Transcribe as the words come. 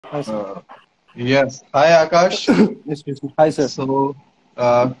Hi, sir. Uh, yes. Hi, Akash. Excuse me. Hi, sir. So,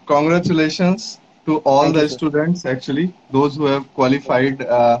 congratulations to all Thank you, the sir. students, actually, those who have qualified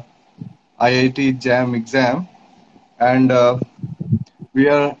IIT JAM exam. And we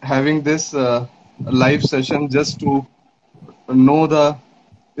are having this live session just to know the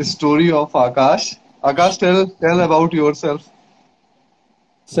story of Akash. Akash, tell about yourself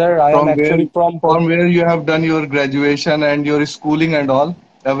Sir, I am from actually from where you have done your graduation and your schooling and all.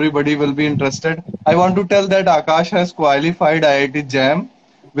 Everybody will be interested. I want to tell that Akash has qualified IIT JAM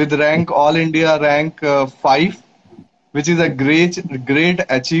with rank All India rank 5, which is a great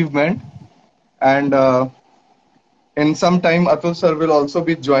achievement. And in some time, Atul sir will also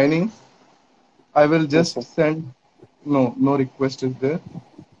be joining. I will Yes, just sir. send no request is there.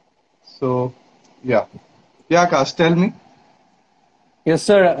 So yeah, Akash, tell me. Yes,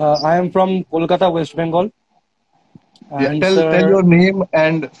 sir. I am from Kolkata, West Bengal. Yeah, And tell sir, your name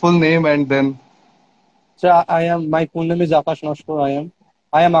and full name and then I am. My full name is Akash Naskar.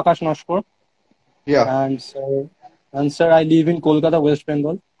 I am Akash Naskar. yeah. And sir, I live in Kolkata, West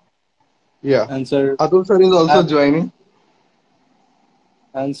Bengal. Yeah. And sir, Atul sir is I also have, joining.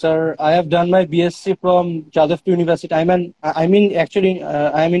 and sir, I have done my BSc from Jadavpur University. I mean, actually,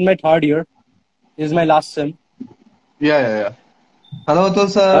 I am in my third year. This is my last sem. Yeah. Hello, Atul Hi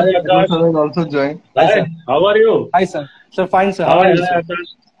sir. Atul Akash. sir has also joined. Hi, Hi, sir. how are you? Hi, sir. Sir, fine, sir. How Hi, are you, hi sir?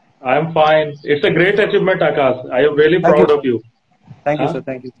 Akash. I'm fine. It's a great achievement, Akash. I am really Thank you, proud of sir. you. Thank you, Huh? sir.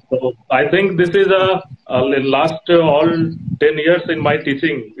 Thank you. So I think this is a last all 10 years in my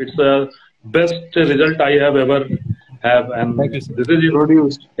teaching. It's the best result I have ever have, Thank and you, sir. this is in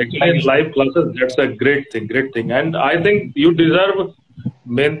Produced. actually Thank in you, sir. live classes. That's a great thing, and I think you deserve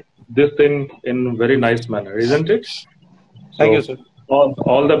main this thing in very nice manner, isn't it? Thank you, So sir.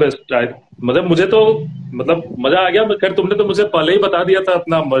 all the best. मतलब मुझे तो मतलब मजा आ गया। खैर तुमने तो मुझे पहले ही बता दिया था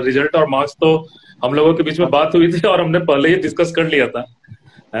अपना रिजल्ट और मार्क्स, तो हम लोगों के बीच में हाँ, बात हुई थी और हमने पहले ही डिस्कस कर लिया था,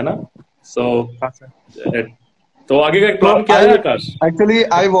 है ना? सो हाँ, sir. तो आगे का So प्लान क्या है I Akash? actually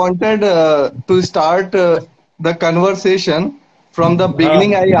I wanted to start the conversation from the हाँ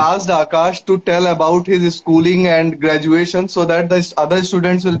beginning. I asked Akash to tell about his schooling and graduation so that the other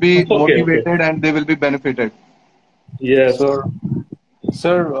students will be okay motivated and they will be benefited. Yes So,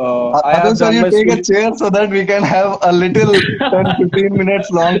 sir, I Atul have sir, done you my take a schooling. chair so that we can have a little 10-15 minutes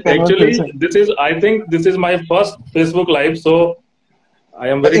long actually conversation. This is I think this is my first Facebook live, so I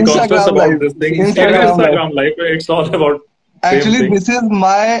am very conscious Instagram about live. This thing. Instagram live. Instagram live, it's all about same Actually, thing. this is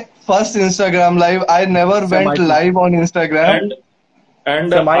my first Instagram live. I never Sir, went my too. live on Instagram.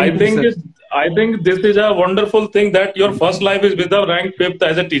 And Sir, mine too, sir. I think this is a wonderful thing that your first life is with the rank fifth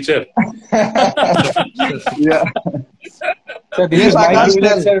as a teacher. Sir, Yeah. sir, this Yes, is my Akash,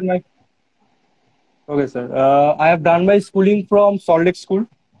 privilege, tell. sir. Okay, sir. I have done my schooling from Salt Lake School.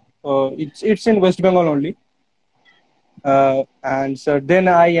 It's in West Bengal only. And sir, then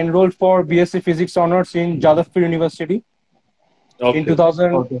I enrolled for BSc Physics honors in Jadavpur University in Okay,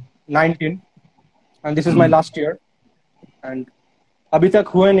 Okay. 2019, and this is my Hmm. last year. And अभी तक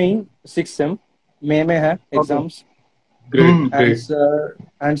हुए नहीं 6th sem, May में है Okay. exams. Hmm. great.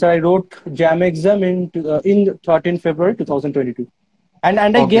 And sir, I wrote JAM exam in 13 February 2022, and I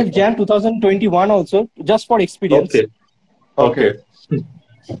Okay. gave JAM 2021 also just for experience. Okay, Okay. okay.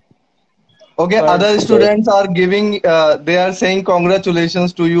 Okay. But Other So, students are giving, they are saying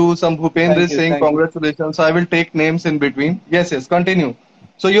congratulations to you. Some Bhupendra is saying thank you. congratulations. So I will take names in between. Yes, continue.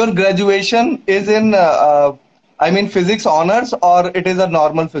 So your graduation is in, I mean, physics honors or it is a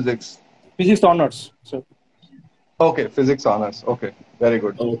normal physics? Physics honors. So, Okay, physics honors. Okay, very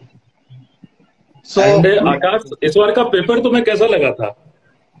good. oh. And So, आकाश, इस बार का paper तुम्हें कैसा लगा था?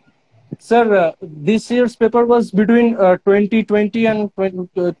 sir, this year's paper was between 2020 and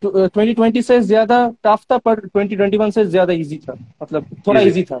 2020 से ज्यादा tough था, पर 2021 से ज्यादा इजी था, मतलब थोड़ा Easy.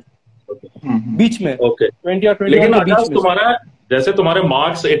 इजी था Okay. बीच में, Okay. 20 और 21 लेकिन के आकाश बीच में, sir. तुम्हारा जैसे तुम्हारे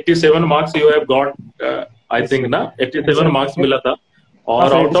marks 87 marks you have got, I Yes, think sir. ना 87 Sir, मार्क्स मिला था, हाँ और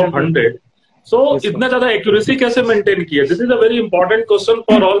sir, out of 100, so yes, sir. इतना ज्यादा एक्यूरेसी कैसे मेंटेन किया? This is a very important question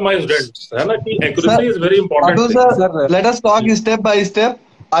for all my students, है ना, कि sir, accuracy is very important Atul thing. sir, Sir, let us talk step by step.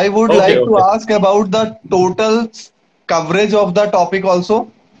 I would okay like to okay ask about the total coverage of the topic also.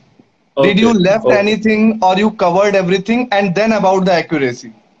 Did okay you left okay anything or you covered everything? And then about the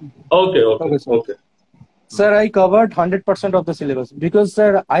accuracy. Okay okay okay, sir. Okay Sir, I covered 100% of the syllabus because, sir,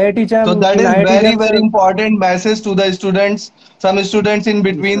 IIT So JAM, that in is IIT very, JAM, very sir. important message to the students. Some students in Yes,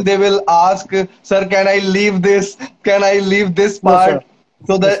 between, sir. they will ask, sir, can I leave this? Can I leave this No, sir. part?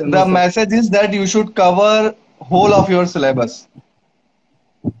 So No, sir. No, the sir. message is that you should cover whole of your syllabus.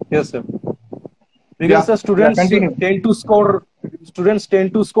 Yes, sir. Because Yeah, the yeah, students continue. tend to score students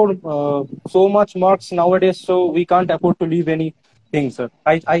tend to score so much marks nowadays, so we can't afford to leave anything, sir.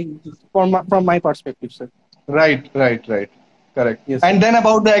 From my perspective, sir. Right, right, right. Correct. Yes, sir. And then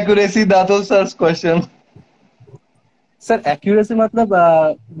about the accuracy, Datul sir's question. Sir accuracy मतलब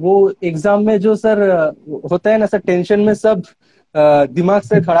वो exam में जो sir होता है ना sir, tension में सब दिमाग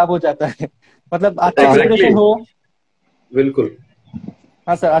से खराब हो जाता है। मतलब अच्छा एग्जैक्टली प्रिपरेशन हो। बिल्कुल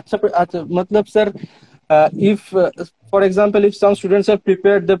हाँ सर, अच्छा मतलब sir, if for example if some students have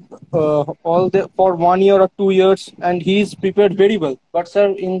prepared the all the for 1 year or 2 years and he is prepared very well, but sir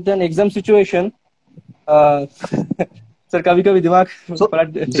in an exam situation sir कभी कभी दिमाग So, पलट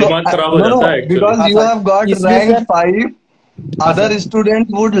दिमाग खराब हो no, जाता no, है actually because हाँ you सर, have got इसलिए rank सर 5, हाँ other sir, students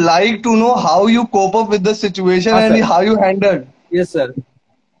would like to know how you cope up with the situation हाँ and sir, how you handled. yes sir,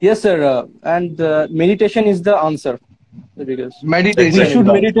 yes sir, and meditation is the answer, because we Meditation is should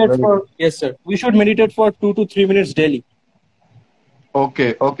the exactly answer. meditate Very for, good. yes sir, we should meditate for 2 to 3 minutes daily.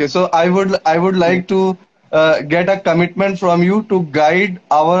 Okay, okay. So I would Yeah. like to get a commitment from you to guide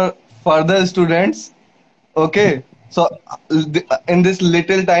our further students. Okay. So in this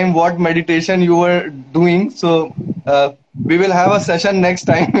little time, what meditation you were doing? So we will have a session next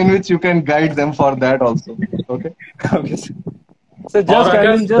time in which you can guide them for that also. Okay. Okay sir. So और just I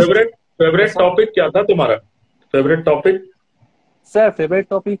Akash mean just, favourite yes favourite sir. Topic क्या था तुम्हारा favourite topic sir favourite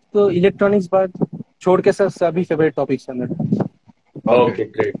topic तो electronics बाद छोड़ के sir सभी favourite topics हैं मेरे। Okay. Okay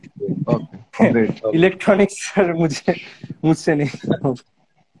great Okay. Great. Electronics sir मुझसे नहीं।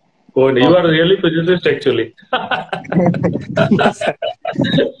 कोई नहीं you are Okay. Really physicist actually sir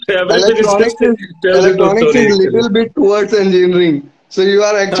every Electronics physicist is tales it electronics story is actually little bit towards engineering. So you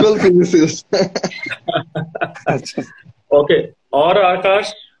are actual physicist. अच्छा okay और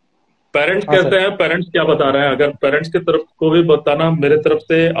आकाश parents हाँ sir, कैसे हैं parents क्या बता रहे हैं अगर पेरेंट्स की तरफ को भी बताना मेरे तरफ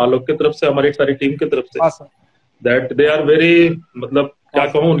से आलोक की तरफ से हमारी सारी टीम की तरफ से हाँ sir, that they are very मतलब क्या हाँ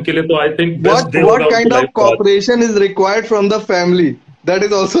सर। कहूँ उनके लिए तो I think best What day what होगा उनकी kind of लाइफ का आज cooperation is required from the family? That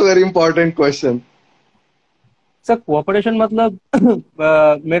is also a very important question. Sir cooperation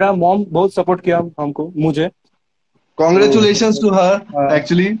मतलब मेरा मॉम बहुत सपोर्ट किया हमको, मुझे तो Congratulations to her,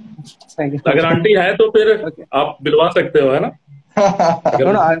 actually. Thank अगर यू। आंटी है तो फिर ओके, आप दिलवा सकते हो है ना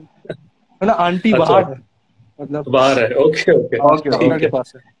अगर ना आंटी अच्छा बाहर है, मतलब बाहर है ओके ओके Okay, पार्टनर ठीक के है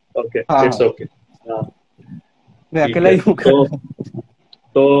पास है, ओके हाँ इट्स हाँ ओके हाँ मैं ठीक अकेला है ही हूँ घर में।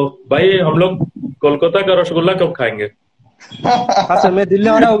 तो भाई हम लोग कोलकाता का रसगुल्ला कब खाएंगे हाँ सर, मैं दिल्ली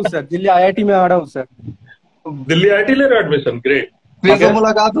आ रहा हूँ सर, दिल्ली आईआईटी में आ रहा हूँ सर। दिल्ली आईटी ले रहे एडमिशन ग्रेट फिर हाँ ठीक तो है सर,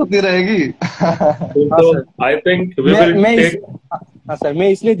 मुलाकात होती रहेगी. फिर हाँ तो sir, I think we will मैं इस टेक हाँ सर, मैं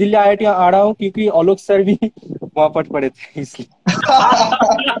इसलिए दिल्ली आईआईटी आ रहा हूँ क्योंकि आलोक सर भी वहाँ पर पढ़े थे, इसलिए।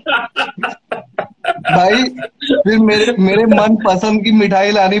 भाई फिर मेरे मेरे मन पसंद की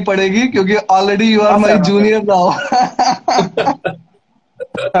मिठाई लानी पड़ेगी क्योंकि ऑलरेडी यू आर हाँ माय सर, हाँ सर, जूनियर नाउ.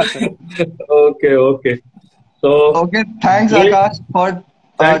 हाँ sir, okay okay so Okay, thanks great Akash for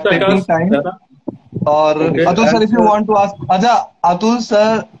thanks taking Akash time. है ना और okay Atul sir, and if you sir, want to ask, अच्छा, अतुल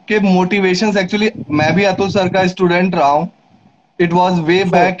सर के motivations, actually मैं भी अतुल सर का स्टूडेंट रहा हूँ. It was way sir,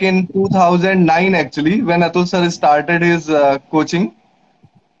 back in 2009 actually when Atul sir started his coaching.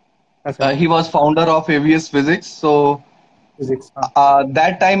 हाँ sir, He was founder of AVS Physics. So physics, हाँ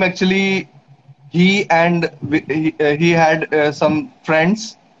that time actually he had some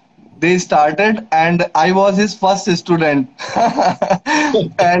friends. They started and I was his first student.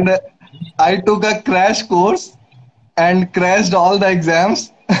 And I took a crash course and crashed all the exams.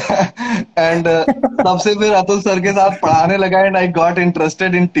 And तब से फिर Atul sir के साथ पढ़ाने लगा and I got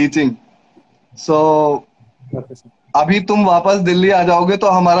interested in teaching. So okay sir, अभी तुम वापस दिल्ली आ जाओगे तो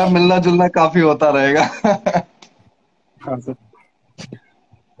हमारा मिलना जुलना काफी होता रहेगा. हाँ सर,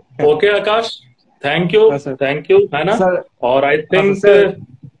 ओके आकाश हाँ सर, थैंक यू है ना सर, और आई हाँ सर, थिंक सर,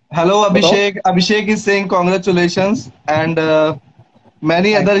 Hello बताओ Abhishek. Abhishek is saying congratulations and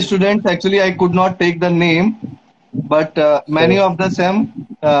many thank other you. students. Actually, I could not take the name, but so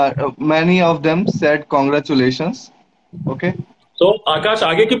many of them said congratulations. Okay. सो आकाश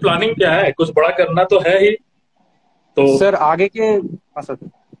आगे की planning क्या है कुछ बड़ा करना तो है ही तो सर आगे के, हाँ सर,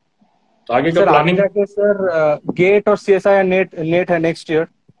 आगे का सर आगे प्लानिंग जाके सर गेट और सीएसआई नेट नेट है नेक्स्ट ईयर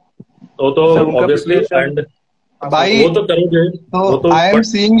तो सर, उनका ऑब्वियसली प्रिपरेशन। एंड हाँ सर, भाई वो तो करोगे तो वो तो I am but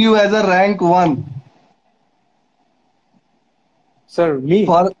seeing you as a rank 1 sir me,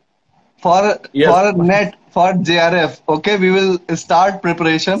 for for yes for net for JRF. Okay, we will start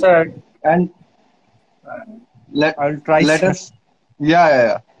preparation sir and let I will try let sir. us.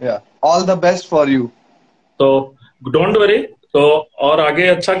 Yeah. All the best for you. तो don't worry तो और आगे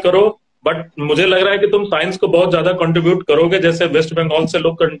अच्छा करो but मुझे लग रहा है कि तुम साइंस को बहुत ज्यादा कंट्रीब्यूट करोगे जैसे वेस्ट बंगाल से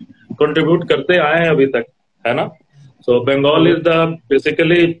लोग कंट्रीब्यूट करते आए हैं अभी तक है ना So Bengal is the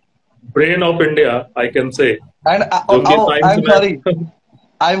basically brain of India, I can say. And जो कि I'm science sorry. में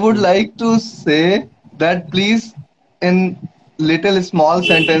I would like to say that please, in little small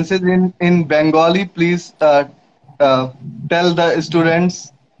sentences in Bengali, please uh, tell the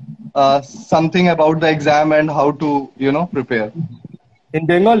students something about the exam and how to, prepare. In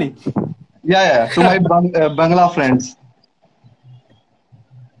Bengali? Yeah, yeah. To my Bangla friends.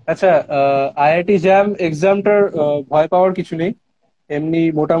 আচ্ছা, IIT jam এক্সামটার ভয় পাওয়ার কিছু নেই, এমনি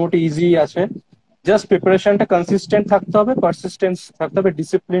মোটামুটি easy আছে। Just প্রিপারেশনটা consistent থাকতে হবে, পারসিস্টেন্স থাকতে হবে,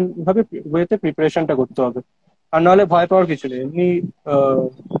 ডিসিপ্লিন ভাবে ওয়েতে প্রিপারেশনটা করতে হবে। আর নাহলে ভয় পাওয়ার কিছু নেই, এমনি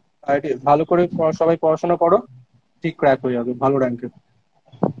IIT ভালো করে সবাই পড়াশোনা করো, ঠিক ক্র্যাক হয়ে যাবে ভালো র্যাঙ্কে।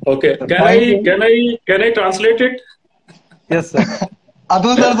 Okay, can I translate it? Yes sir.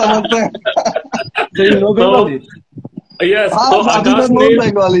 Atul sir समझते हैं. So you know Bengali? Yes, हाँ, तो Atul आकाश sir ने knows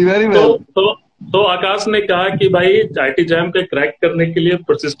Bengali very तो well. तो आकाश ने कहा कि भाई आईटी जैम के क्रैक करने के लिए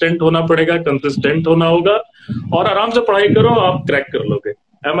परसिस्टेंट होना पड़ेगा, कंसिस्टेंट होना होगा और आराम से पढ़ाई करो, आप क्रैक कर लोगे।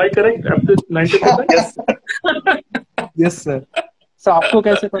 Am I correct? Up to 90%? Yes. Yes sir. So आपको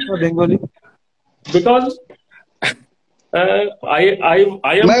कैसे पता बंगाली? Because I am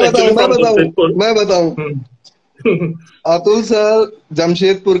मैं actually from Jamshedpur. बताऊं. अतुल सर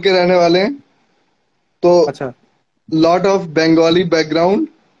जमशेदपुर के रहने वाले हैं, तो अच्छा, lot of Bengali background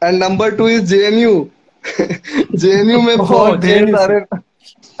and number 2 is JNU. JNU में बहुत ढेर JNU सारे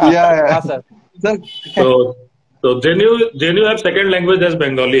हाँ sir. So JNU have second language as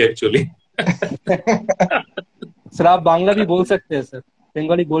Bengali actually. Sir आप बांग्ला भी बोल सकते हैं सर,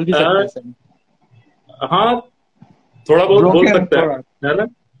 बंगाली बोल भी सकते हैं सर। हाँ, थोड़ा बहुत बोल Broken, सकते हैं, है ना?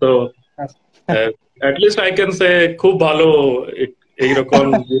 तो एटलीस्ट आई कैन से खूब ভালো এইরকম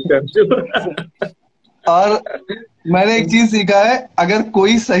और मैंने एक चीज सीखा है, अगर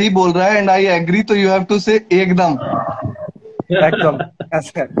कोई सही बोल रहा है एंड आई एग्री, तो यू हैव टू से एकदम. एकदम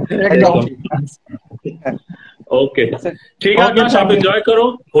एकदम. ओके, ठीक है आकाश, आप एंजॉय करो।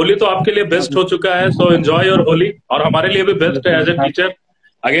 होली तो आपके लिए बेस्ट हो चुका है, सो एंजॉय योर होली, और हमारे लिए भी बेस्ट है as a teacher.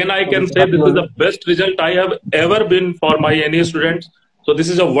 Again I can say this is the best result I have ever been for my any students, so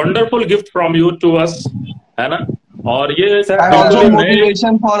this is a wonderful gift from you to us, है ना? और ये and also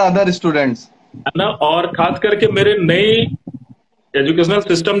motivation for other students, है ना? और खास करके मेरे नई एजुकेशनल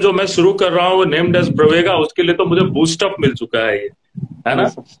सिस्टम जो मैं शुरू कर रहा हूँ नेम्ड एज प्रवेगा, उसके लिए तो मुझे बूस्ट अप मिल चुका है ये, है ना?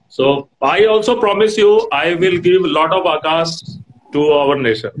 सो I also promise you I will give lot of Akash to our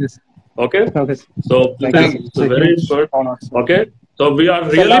nation. Okay, so this is very good. Okay, so we are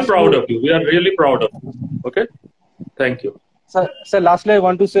really proud of you, we are really proud of you. Okay, thank you sir. Lastly I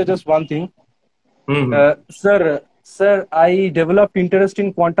want to say just one thing. Sir, I developed interest in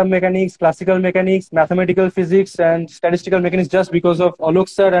quantum mechanics, classical mechanics, mathematical physics and statistical mechanics just because of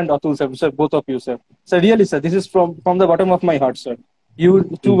Alok sir and Atul sir, both of you sir. So really sir, this is from the bottom of my heart sir. You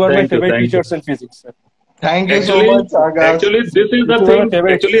two were my favorite teachers in physics sir. Thank you so much, Akash. Actually this is the thing,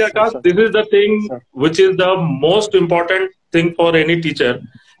 actually Akash, this is the thing which is the most important thing for any teacher,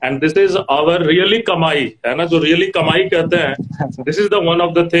 and this is our really kamai, है ना? जो really kamai कहते हैं, this is the one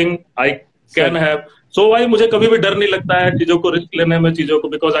of the thing I can have. So why मुझे कभी भी डर नहीं लगता है चीजों को रिस्क लेने में, चीजों को,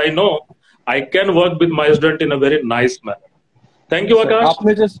 because I know I can work with my student in a very nice manner. Thank you Akash.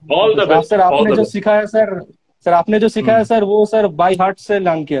 आपने जो all the best. सर आपने जो सिखाया सर आपने जो सिखाया सर, वो सर बाय हार्ट से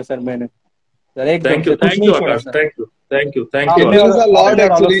लर्न किया सर मैंने सर। एकदम thank you Akash, thank you It means a lot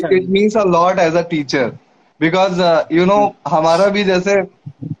actually. It means a lot as a teacher, because you know हमारा भी जैसे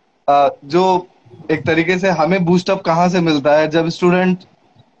जो एक तरीके से हमें बूस्ट अप कहाँ से मिलता है, जब स्टूडेंट,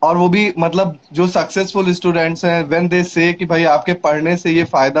 और वो भी मतलब जो सक्सेसफुल स्टूडेंट्स हैं, व्हेन दे से कि भाई आपके पढ़ने से ये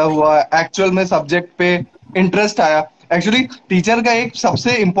फायदा हुआ, एक्चुअल में सब्जेक्ट पे इंटरेस्ट आया। एक्चुअली टीचर का एक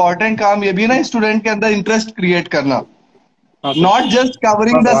सबसे इम्पोर्टेंट काम ये भी ना स्टूडेंट के अंदर इंटरेस्ट क्रिएट करना, not just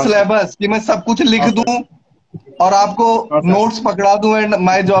covering the syllabus कि मैं सब कुछ लिख दूं और आपको नोट्स पकड़ा दूं and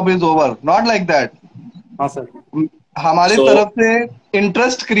my job is over, not like that. हमारी तरफ से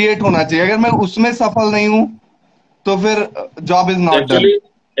इंटरेस्ट क्रिएट होना चाहिए, अगर मैं उसमें सफल नहीं हूं तो फिर job is not done.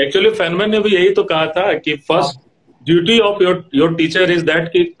 Actually फैनमैन ने भी यही तो कहा था कि first duty of your teacher is that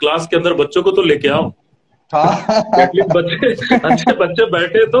कि क्लास के अंदर बच्चों को तो लेके आओ, एटलीस्ट बच्चे अच्छे बच्चे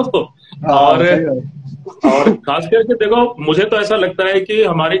बैठे तो। और खास करके देखो, मुझे तो ऐसा लगता है कि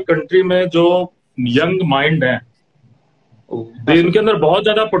हमारी कंट्री में जो यंग माइंड है, इनके अंदर बहुत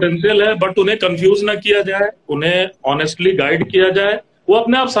ज्यादा पोटेंशियल है, बट उन्हें कंफ्यूज ना किया जाए, उन्हें ऑनेस्टली गाइड किया जाए, वो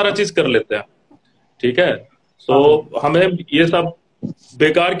अपने आप सारा चीज कर लेते हैं। ठीक है, सो हमें ये सब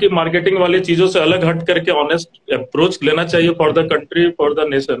बेकार की मार्केटिंग वाली चीजों से अलग हट करके ऑनेस्ट अप्रोच लेना चाहिए for the country, for the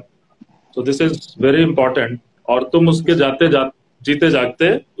nation. So this is very important, और तुम उसके जीते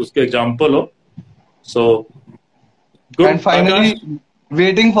जागते उसके एग्जाम्पल हो। सो Good. And finally, Akash,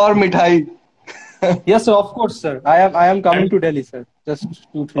 waiting for mithai. Yes, sir. Of course, sir. I am coming and to Delhi, sir. Just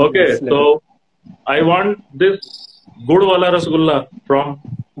 2 3 minutes okay, later. so I want this good wala rasgulla from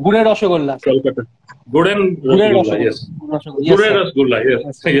Gure Rashogolla, sir. Kolkata. Good and Gure rasgulla, Rashogolla. yes. Yes, Good and sir. rasgulla, yes,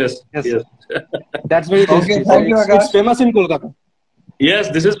 Yes, sir. yes, Yes, yes. sir. That's very Okay, tasty, sir. thank you, It's Akash. famous in Kolkata. Yes,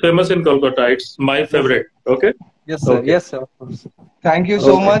 this is famous in Kolkata. It's my Yes, sir. favorite. Okay, Yes, sir. okay, Yes, sir. Of course. Thank you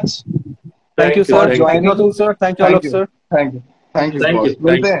so okay. much Thank you, Thank you, sir. for thank you, Thank you, joining. Atul, sir. Thank you, Thank Alok, you. sir. Thank you. Thank you, thank boss. you, thank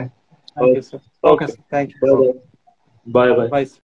Milte you. hain. Thank Okay, you, sir. Okay, okay. sir. Thank you. Bye bye. Bye bye. Bye, sir.